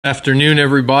Afternoon,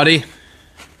 everybody.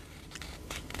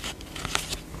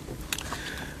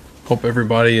 Hope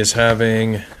everybody is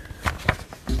having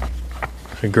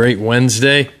a great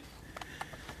Wednesday.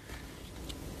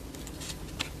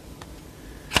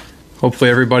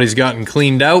 Hopefully everybody's gotten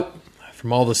cleaned out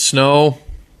from all the snow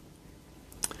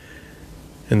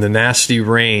and the nasty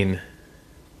rain.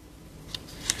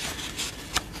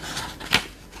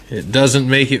 It doesn't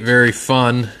make it very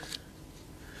fun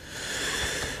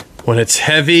when it's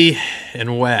heavy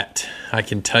and wet. I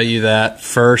can tell you that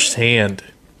firsthand.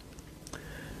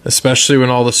 Especially when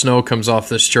all the snow comes off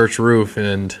this church roof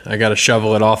and I got to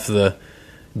shovel it off the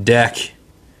deck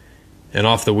and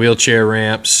off the wheelchair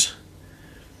ramps.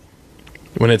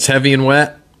 When it's heavy and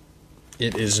wet,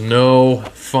 it is no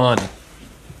fun.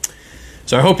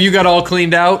 So I hope you got all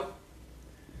cleaned out.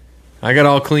 I got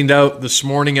all cleaned out this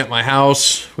morning at my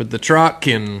house with the truck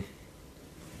and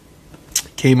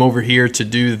came over here to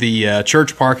do the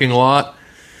church parking lot.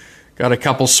 Got a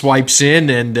couple swipes in,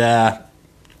 and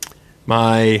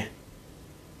my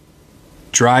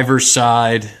driver's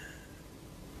side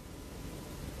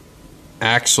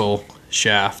axle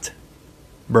shaft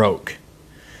broke.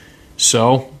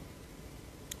 So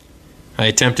I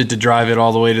attempted to drive it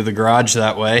all the way to the garage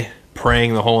that way,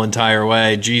 praying the whole entire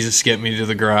way, Jesus, get me to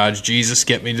the garage. Jesus,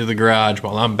 get me to the garage,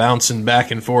 while I'm bouncing back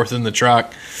and forth in the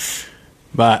truck.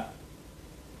 But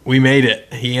we made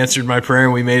it. He answered my prayer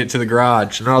and we made it to the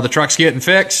garage. Now the truck's getting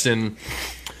fixed, and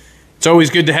it's always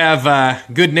good to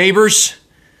have good neighbors.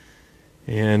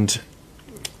 And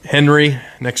Henry,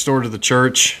 next door to the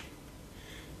church,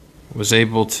 was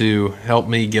able to help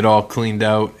me get all cleaned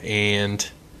out and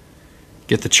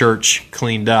get the church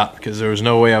cleaned up, because there was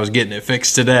no way I was getting it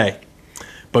fixed today.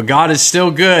 But God is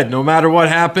still good. No matter what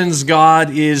happens,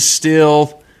 God is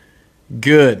still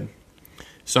good.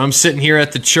 So I'm sitting here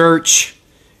at the church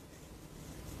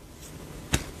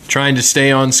trying to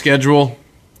stay on schedule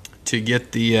to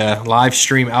get the live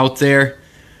stream out there.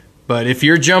 But if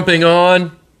you're jumping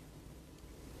on,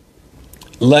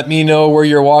 let me know where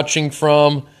you're watching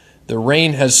from. The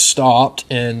rain has stopped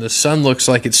and the sun looks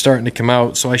like it's starting to come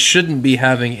out, so I shouldn't be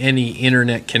having any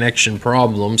internet connection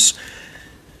problems.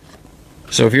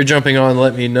 So if you're jumping on,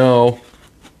 let me know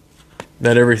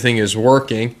that everything is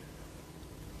working.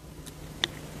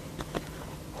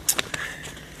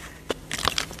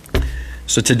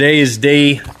 So today is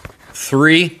day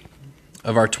 3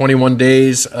 of our 21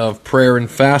 days of prayer and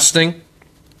fasting.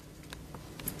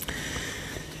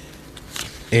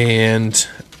 And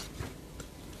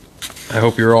I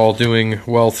hope you're all doing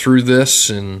well through this,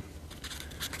 and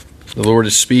the Lord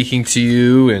is speaking to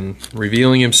you and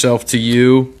revealing Himself to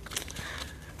you.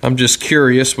 I'm just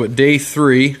curious what day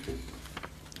 3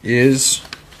 is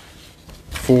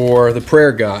for the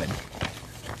prayer guide.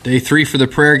 Day 3 for the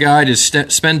prayer guide is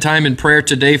spend time in prayer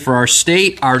today for our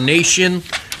state, our nation,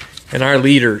 and our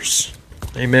leaders.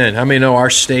 Amen. How many know our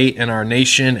state and our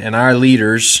nation and our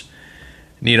leaders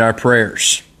need our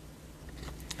prayers?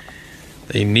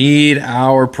 They need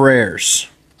our prayers.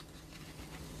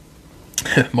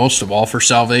 Most of all for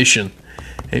salvation.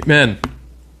 Amen.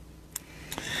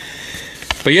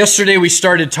 But yesterday we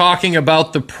started talking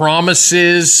about the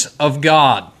promises of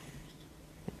God.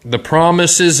 The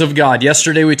promises of God.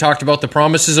 Yesterday we talked about the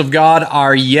promises of God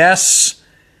are yes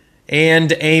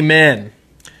and amen.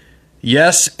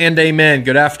 Yes and amen.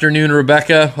 Good afternoon,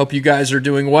 Rebecca. Hope you guys are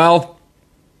doing well.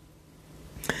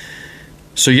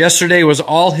 So yesterday was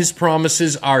all His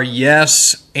promises are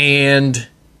yes and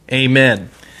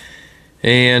amen.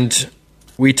 And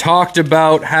we talked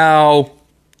about how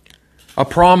a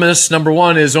promise, number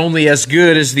one, is only as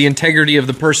good as the integrity of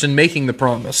the person making the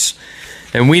promise.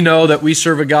 And we know that we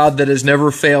serve a God that has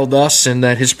never failed us and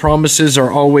that His promises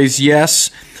are always yes.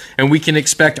 And we can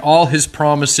expect all His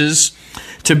promises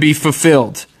to be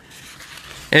fulfilled.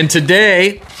 And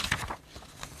today,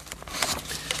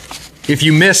 if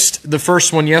you missed the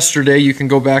first one yesterday, you can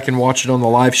go back and watch it on the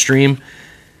live stream.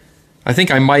 I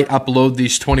think I might upload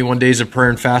these 21 days of prayer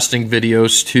and fasting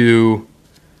videos to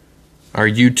our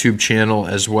YouTube channel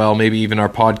as well, maybe even our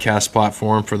podcast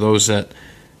platform for those that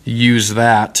use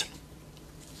that.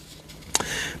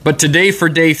 But today for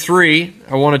day 3,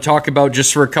 I want to talk about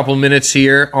just for a couple minutes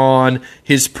here on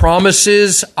His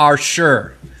promises are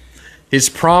sure. His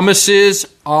promises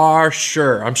are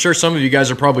sure. I'm sure some of you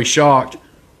guys are probably shocked.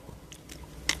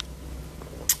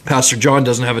 Pastor John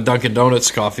doesn't have a Dunkin' Donuts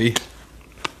coffee.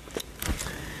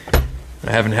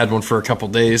 I haven't had one for a couple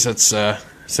days. That's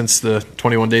since the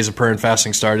 21 days of prayer and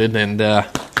fasting started, and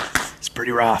it's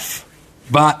pretty rough.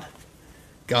 But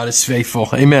God is faithful.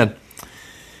 Amen.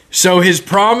 So His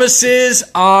promises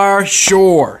are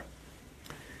sure.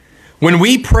 When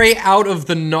we pray out of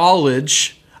the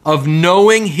knowledge of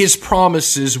knowing His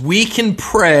promises, we can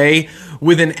pray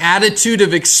with an attitude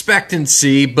of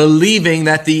expectancy, believing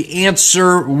that the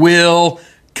answer will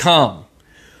come.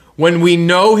 When we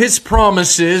know His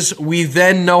promises, we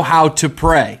then know how to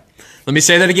pray. Let me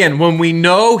say that again. When we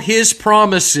know His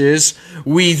promises,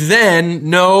 we then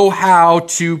know how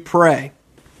to pray.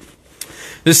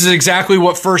 This is exactly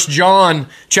what 1 John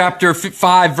chapter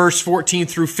 5, verse 14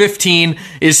 through 15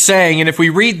 is saying. And if we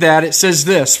read that, it says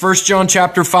this, 1 John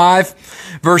chapter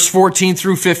 5, verse 14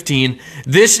 through 15.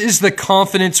 This is the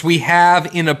confidence we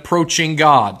have in approaching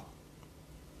God,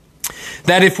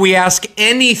 that if we ask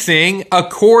anything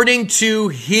according to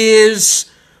His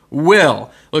will.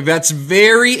 Look, that's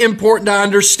very important to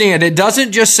understand. It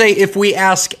doesn't just say if we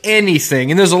ask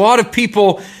anything. And there's a lot of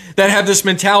people that have this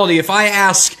mentality, if I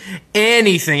ask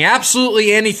anything,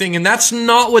 absolutely anything, and that's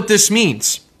not what this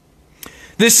means.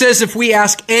 This says if we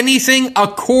ask anything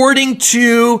according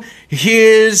to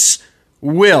His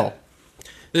will.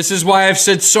 This is why I've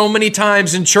said so many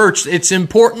times in church, it's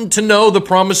important to know the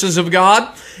promises of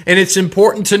God, and it's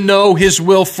important to know His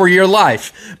will for your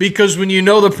life. Because when you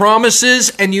know the promises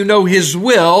and you know His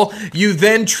will, you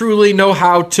then truly know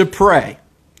how to pray.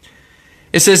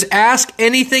 It says, ask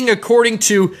anything according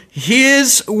to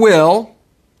His will,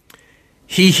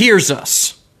 He hears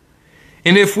us.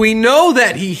 And if we know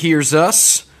that He hears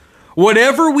us,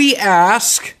 whatever we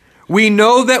ask, we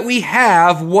know that we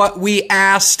have what we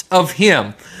asked of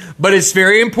Him. But it's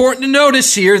very important to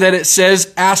notice here that it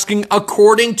says asking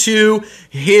according to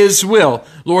His will.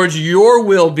 Lord, your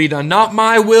will be done. Not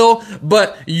my will,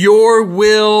 but your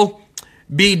will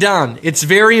be done. It's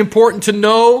very important to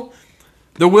know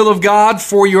the will of God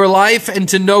for your life and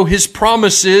to know His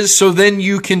promises, so then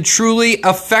you can truly,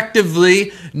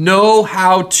 effectively know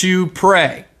how to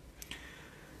pray.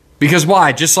 Because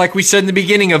why? Just like we said in the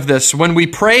beginning of this, when we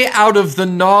pray out of the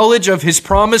knowledge of His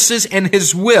promises and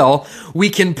His will, we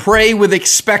can pray with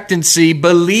expectancy,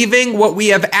 believing what we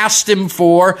have asked Him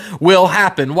for will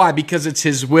happen. Why? Because it's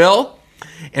His will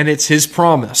and it's His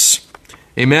promise.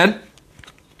 Amen?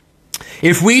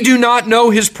 If we do not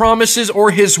know His promises or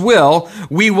His will,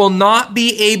 we will not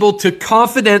be able to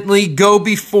confidently go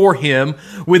before Him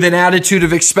with an attitude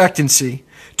of expectancy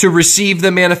to receive the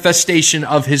manifestation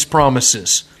of His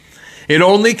promises. It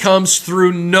only comes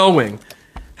through knowing.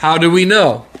 How do we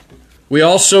know? We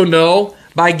also know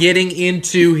by getting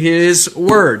into His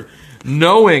Word,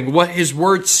 knowing what His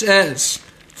Word says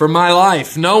for my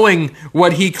life, knowing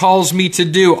what He calls me to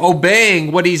do,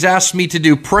 obeying what He's asked me to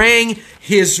do, praying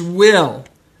His will.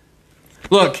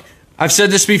 Look, I've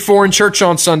said this before in church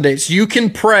on Sundays. You can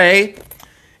pray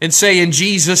and say in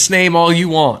Jesus' name all you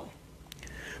want.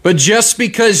 But just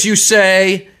because you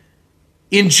say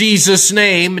in Jesus'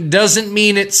 name doesn't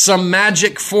mean it's some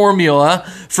magic formula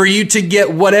for you to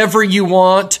get whatever you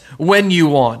want when you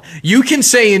want. You can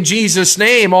say in Jesus'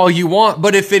 name all you want,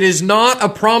 but if it is not a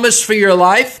promise for your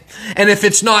life, and if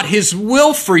it's not His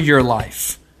will for your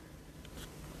life,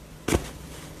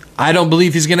 I don't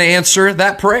believe He's going to answer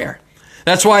that prayer.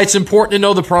 That's why it's important to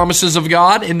know the promises of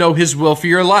God and know His will for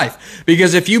your life.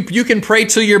 Because if you can pray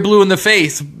till you're blue in the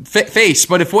face,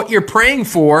 but if what you're praying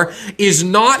for is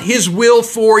not His will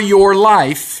for your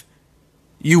life,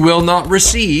 you will not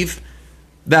receive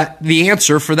the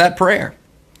answer for that prayer.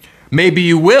 Maybe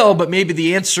you will, but maybe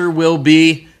the answer will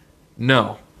be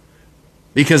no.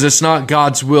 Because it's not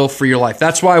God's will for your life.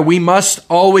 That's why we must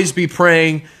always be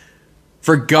praying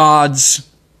for God's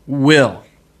will.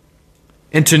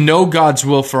 And to know God's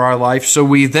will for our life, so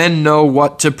we then know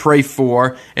what to pray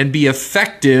for and be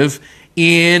effective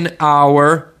in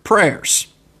our prayers.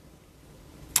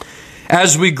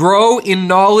 As we grow in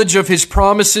knowledge of His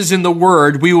promises in the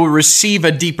Word, we will receive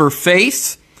a deeper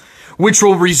faith, which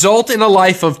will result in a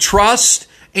life of trust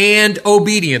and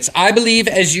obedience. I believe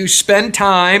as you spend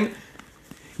time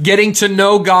getting to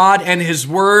know God and His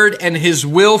Word and His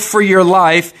will for your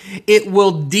life, it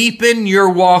will deepen your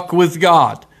walk with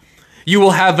God. You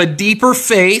will have a deeper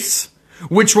faith,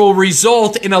 which will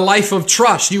result in a life of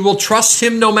trust. You will trust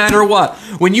Him no matter what.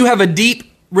 When you have a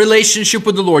deep relationship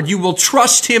with the Lord, you will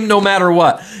trust Him no matter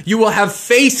what. You will have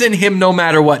faith in Him no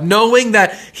matter what, knowing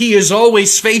that He is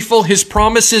always faithful. His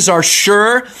promises are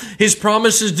sure. His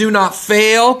promises do not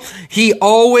fail. He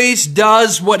always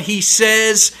does what He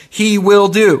says He will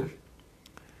do.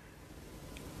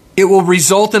 It will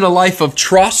result in a life of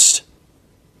trust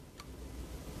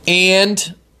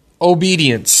and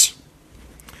obedience.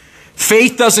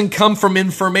 Faith doesn't come from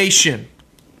information.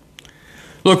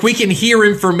 Look, we can hear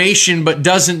information, but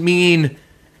doesn't mean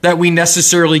that we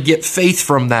necessarily get faith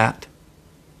from that.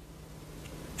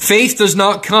 Faith does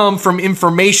not come from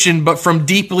information, but from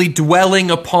deeply dwelling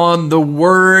upon the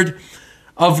Word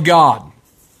of God.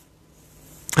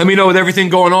 I mean, with everything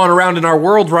going on around in our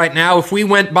world right now, if we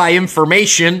went by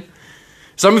information,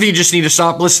 some of you just need to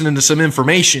stop listening to some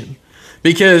information,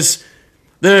 because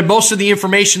most of the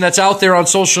information that's out there on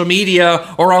social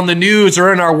media or on the news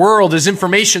or in our world is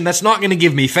information that's not going to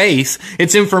give me faith.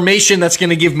 It's information that's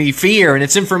going to give me fear, and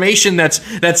it's information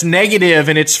that's negative,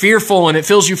 and it's fearful, and it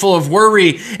fills you full of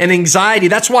worry and anxiety.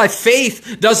 That's why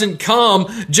faith doesn't come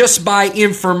just by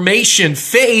information.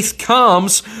 Faith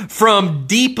comes from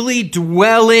deeply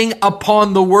dwelling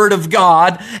upon the Word of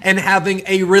God and having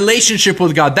a relationship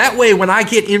with God. That way, when I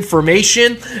get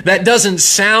information that doesn't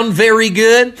sound very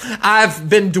good,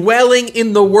 I've been dwelling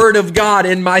in the Word of God,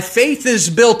 and my faith is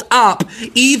built up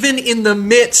even in the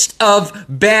midst of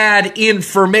bad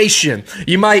information.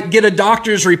 You might get a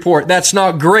doctor's report that's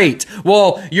not great.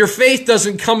 Well, your faith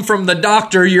doesn't come from the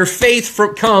doctor. Your faith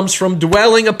comes from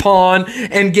dwelling upon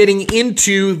and getting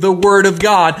into the Word of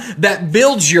God that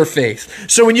builds your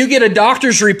faith. So when you get a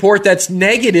doctor's report that's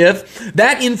negative,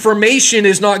 that information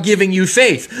is not giving you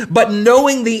faith. But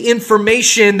knowing the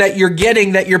information that you're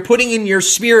getting, that you're putting in your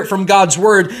spirit from God's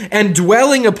Word, and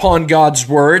dwelling upon God's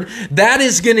Word, that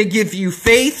is going to give you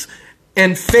faith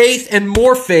and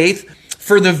more faith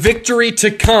for the victory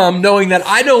to come, knowing that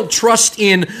I don't trust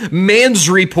in man's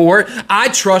report, I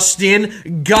trust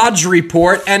in God's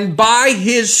report, and by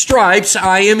His stripes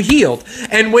I am healed.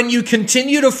 And when you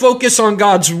continue to focus on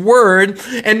God's Word,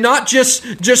 and not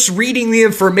just reading the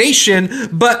information,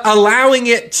 but allowing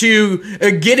it to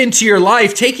get into your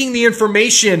life, taking the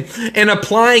information and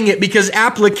applying it, because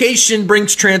application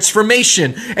brings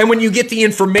transformation. And when you get the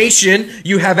information,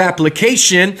 you have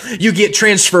application, you get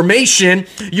transformation,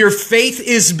 your faith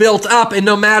is built up, and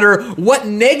no matter what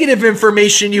negative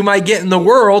information you might get in the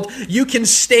world, you can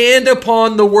stand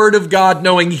upon the Word of God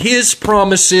knowing His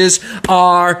promises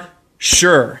are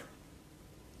sure.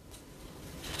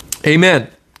 Amen.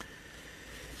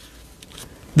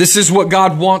 This is what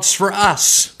God wants for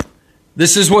us.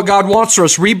 This is what God wants for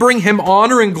us. We bring Him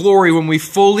honor and glory when we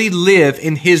fully live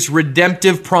in His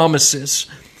redemptive promises,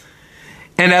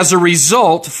 and as a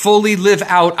result, fully live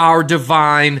out our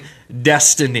divine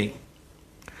destiny.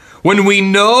 When we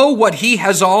know what He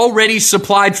has already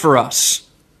supplied for us,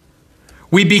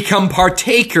 we become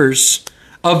partakers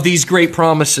of these great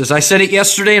promises. I said it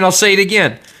yesterday and I'll say it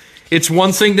again. It's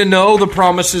one thing to know the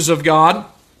promises of God,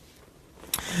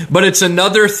 but it's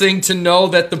another thing to know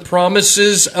that the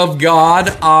promises of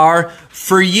God are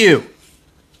for you.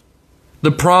 The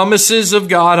promises of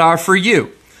God are for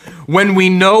you. When we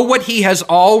know what He has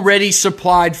already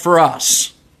supplied for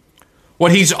us,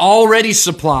 what He's already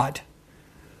supplied,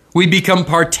 we become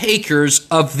partakers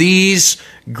of these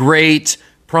great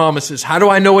promises. How do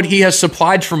I know what He has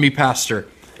supplied for me, Pastor?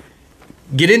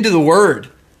 Get into the Word.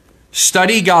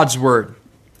 Study God's Word.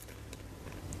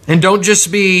 And don't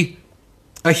just be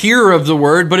a hearer of the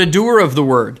Word, but a doer of the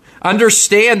Word.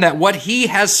 Understand that what He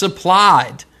has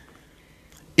supplied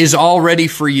is already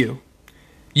for you.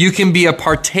 You can be a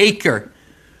partaker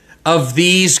of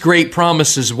these great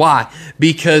promises. Why?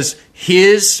 Because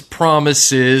His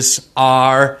promises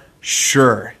are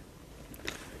sure.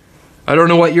 I don't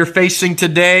know what you're facing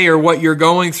today, or what you're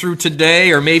going through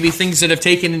today, or maybe things that have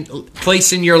taken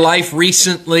place in your life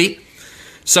recently.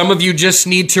 Some of you just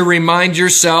need to remind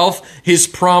yourself His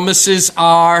promises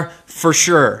are for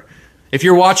sure. If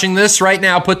you're watching this right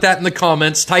now, put that in the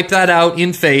comments. Type that out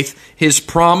in faith. His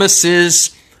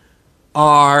promises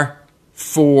are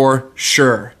for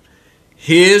sure.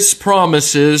 His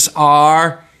promises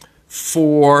are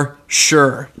for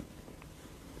sure.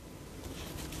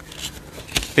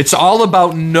 It's all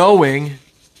about knowing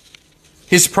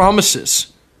His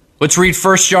promises. Let's read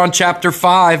 1 John chapter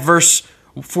 5, verse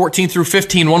 14 through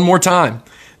 15 one more time.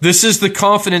 This is the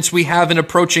confidence we have in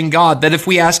approaching God, that if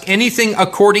we ask anything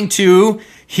according to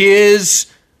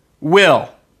His will,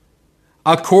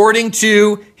 according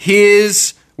to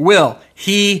His will,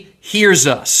 He hears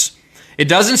us. It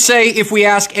doesn't say if we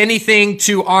ask anything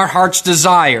to our heart's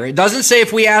desire. It doesn't say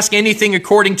if we ask anything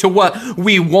according to what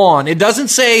we want. It doesn't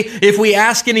say if we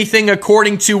ask anything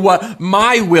according to what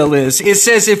my will is. It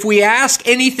says if we ask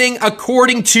anything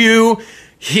according to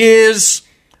His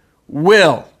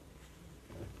will.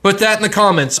 Put that in the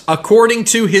comments. According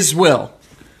to His will.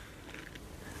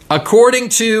 According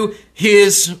to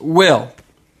His will.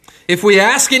 If we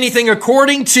ask anything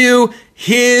according to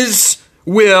His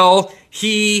will,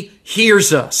 He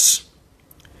hears us.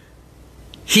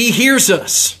 He hears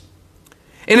us.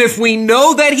 And if we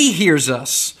know that He hears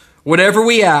us, whatever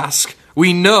we ask,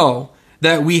 we know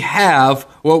that we have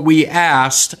what we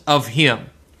asked of Him.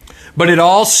 But it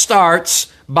all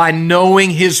starts by knowing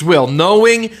His will,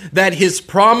 knowing that His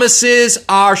promises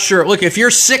are sure. Look, if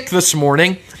you're sick this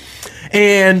morning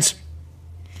and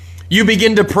you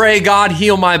begin to pray, God,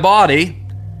 heal my body,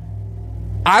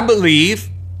 I believe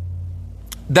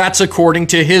that's according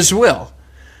to His will.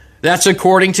 That's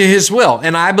according to His will.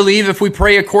 And I believe if we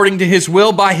pray according to His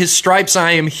will, by His stripes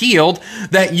I am healed,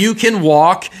 that you can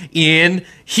walk in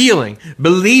healing.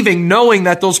 Believing, knowing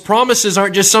that those promises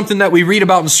aren't just something that we read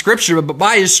about in Scripture, but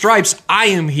by His stripes I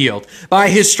am healed. By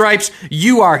His stripes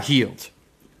you are healed.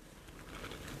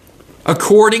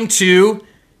 According to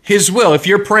His will. If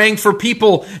you're praying for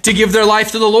people to give their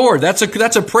life to the Lord, that's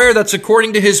a prayer that's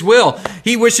according to His will.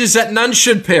 He wishes that none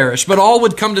should perish, but all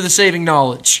would come to the saving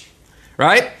knowledge.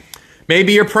 Right?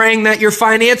 Maybe you're praying that your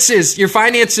finances,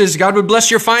 God would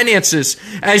bless your finances.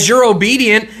 As you're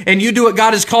obedient and you do what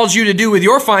God has called you to do with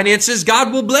your finances,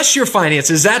 God will bless your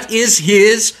finances. That is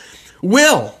His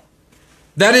will.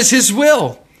 That is His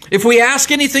will. If we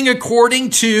ask anything according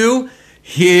to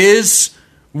His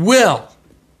will,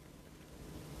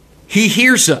 He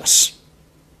hears us.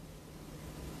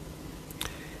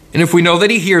 And if we know that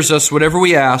He hears us, whatever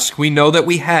we ask, we know that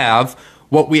we have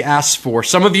what we ask for.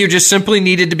 Some of you just simply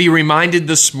needed to be reminded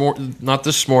not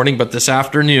this morning, but this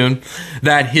afternoon,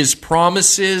 that His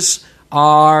promises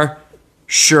are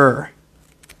sure.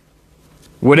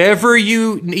 Whatever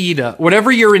you're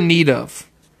in need of,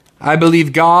 I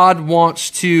believe God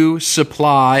wants to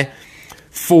supply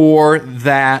for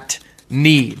that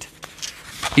need.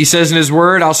 He says in His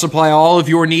word, I'll supply all of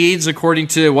your needs according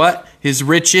to what? His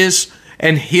riches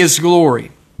and His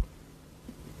glory.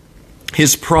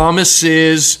 His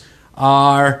promises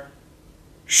are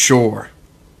sure.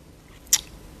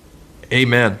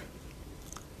 Amen.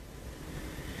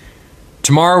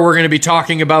 Tomorrow we're going to be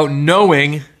talking about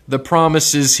knowing the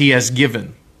promises He has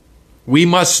given. We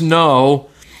must know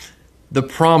the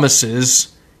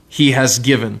promises He has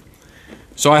given.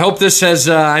 So I hope this has,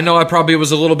 I know I probably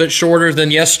was a little bit shorter than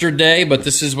yesterday, but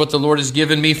this is what the Lord has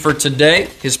given me for today.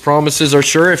 His promises are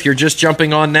sure. If you're just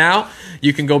jumping on now,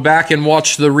 you can go back and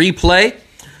watch the replay.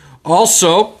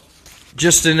 Also,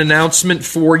 just an announcement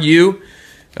for you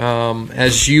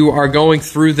as you are going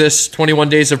through this 21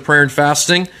 days of prayer and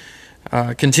fasting.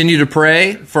 Continue to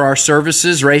pray for our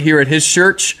services right here at His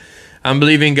church. I'm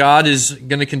believing God is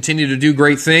going to continue to do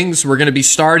great things. We're going to be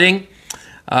starting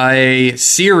a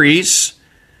series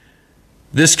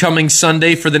this coming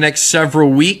Sunday for the next several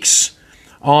weeks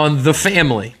on the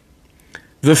family.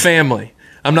 The family.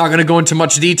 I'm not going to go into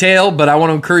much detail, but I want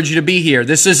to encourage you to be here.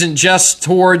 This isn't just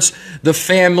towards the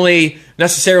family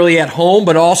necessarily at home,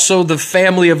 but also the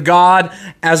family of God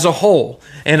as a whole.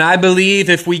 And I believe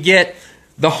if we get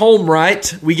the home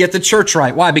right, we get the church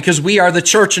right. Why? Because we are the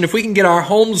church, and if we can get our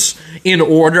homes in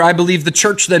order, I believe the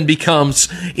church then becomes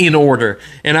in order.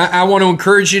 And I want to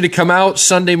encourage you to come out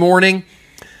Sunday morning.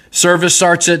 Service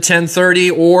starts at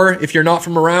 10:30, or if you're not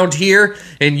from around here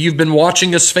and you've been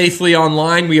watching us faithfully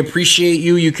online, we appreciate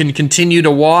you. You can continue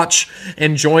to watch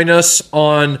and join us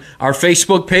on our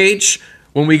Facebook page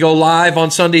when we go live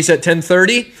on Sundays at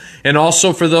 10:30. And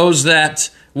also for those that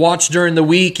watch during the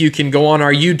week, you can go on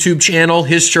our YouTube channel,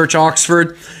 His Church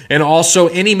Oxford, and also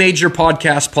any major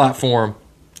podcast platform.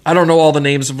 I don't know all the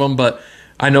names of them, but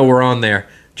I know we're on there.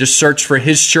 Just search for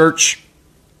His Church.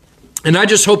 And I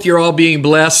just hope you're all being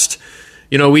blessed.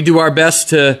 You know, we do our best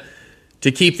to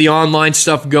keep the online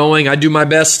stuff going. I do my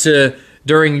best to,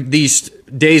 during these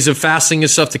days of fasting and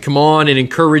stuff, to come on and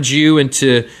encourage you and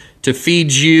to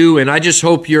feed you. And I just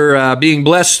hope you're being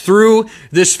blessed through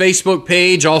this Facebook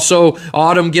page. Also,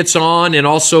 Autumn gets on and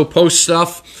also posts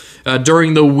stuff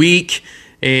during the week.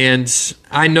 And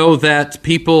I know that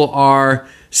people are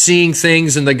seeing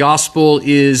things and the gospel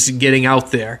is getting out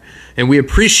there. And we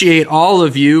appreciate all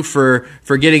of you for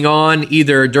getting on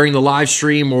either during the live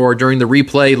stream or during the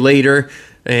replay later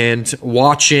and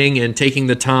watching and taking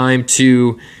the time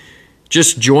to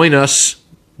just join us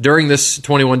during this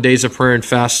 21 days of prayer and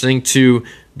fasting to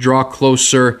draw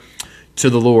closer to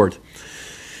the Lord.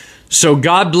 So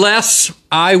God bless.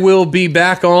 I will be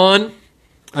back on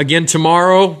again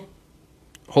tomorrow,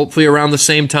 hopefully around the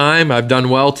same time. I've done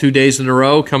well 2 days in a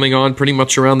row, coming on pretty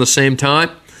much around the same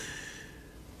time.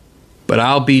 But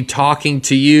I'll be talking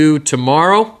to you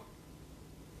tomorrow.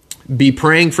 Be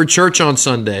praying for church on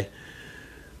Sunday.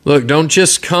 Look, don't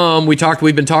just come.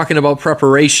 We've been talking about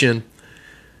preparation.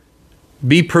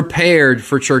 Be prepared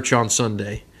for church on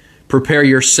Sunday. Prepare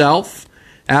yourself.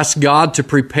 Ask God to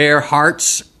prepare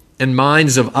hearts and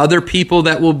minds of other people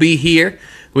that will be here.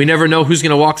 We never know who's going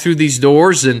to walk through these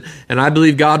doors, and I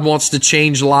believe God wants to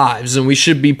change lives, and we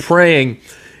should be praying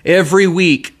every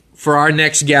week for our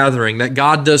next gathering, that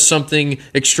God does something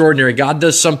extraordinary. God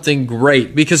does something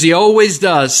great, because He always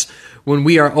does when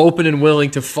we are open and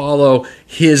willing to follow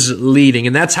His leading.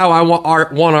 And that's how I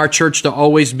want our church to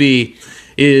always be.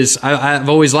 I've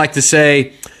always liked to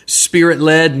say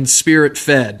Spirit-led and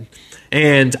Spirit-fed.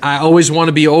 And I always want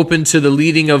to be open to the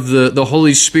leading of the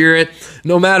Holy Spirit,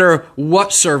 no matter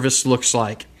what service looks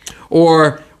like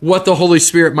or what the Holy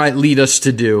Spirit might lead us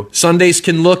to do. Sundays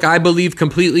can look, I believe,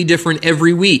 completely different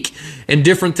every week, and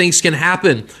different things can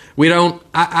happen.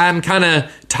 I'm kind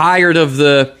of tired of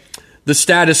the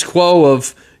status quo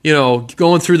of,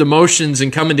 going through the motions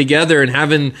and coming together and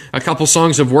having a couple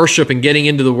songs of worship and getting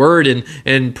into the Word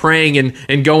and praying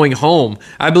and going home.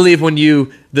 I believe when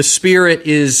the Spirit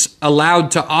is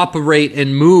allowed to operate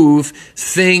and move,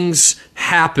 things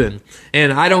happen.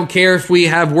 And I don't care if we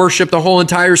have worship the whole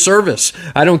entire service.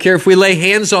 I don't care if we lay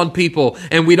hands on people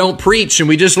and we don't preach and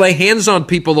we just lay hands on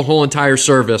people the whole entire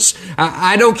service.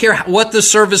 I don't care what the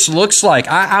service looks like.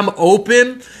 I'm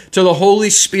open to the Holy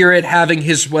Spirit having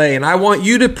His way. And I want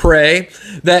you to pray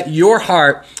that your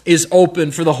heart is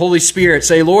open for the Holy Spirit.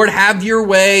 Say, Lord, have your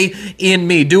way in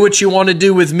me. Do what you want to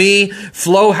do with me.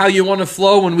 Flow how you want to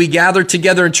flow when we gather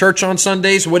together in church on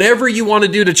Sundays. Whatever you want to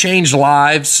do to change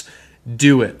lives,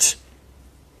 do it.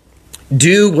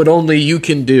 Do what only you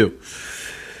can do.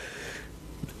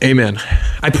 Amen.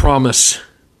 I promise.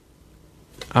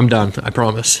 I'm done. I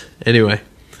promise. Anyway.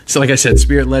 So like I said,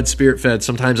 Spirit-led, Spirit-fed.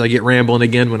 Sometimes I get rambling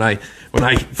again when I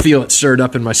feel it stirred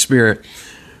up in my spirit.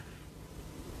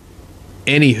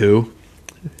 Anywho,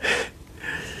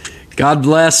 God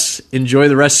bless. Enjoy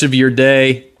the rest of your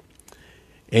day.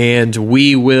 And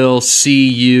we will see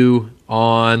you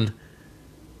on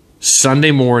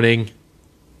Sunday morning,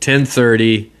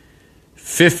 10:30,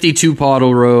 52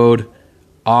 Pottle Road,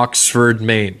 Oxford,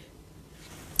 Maine.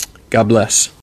 God bless.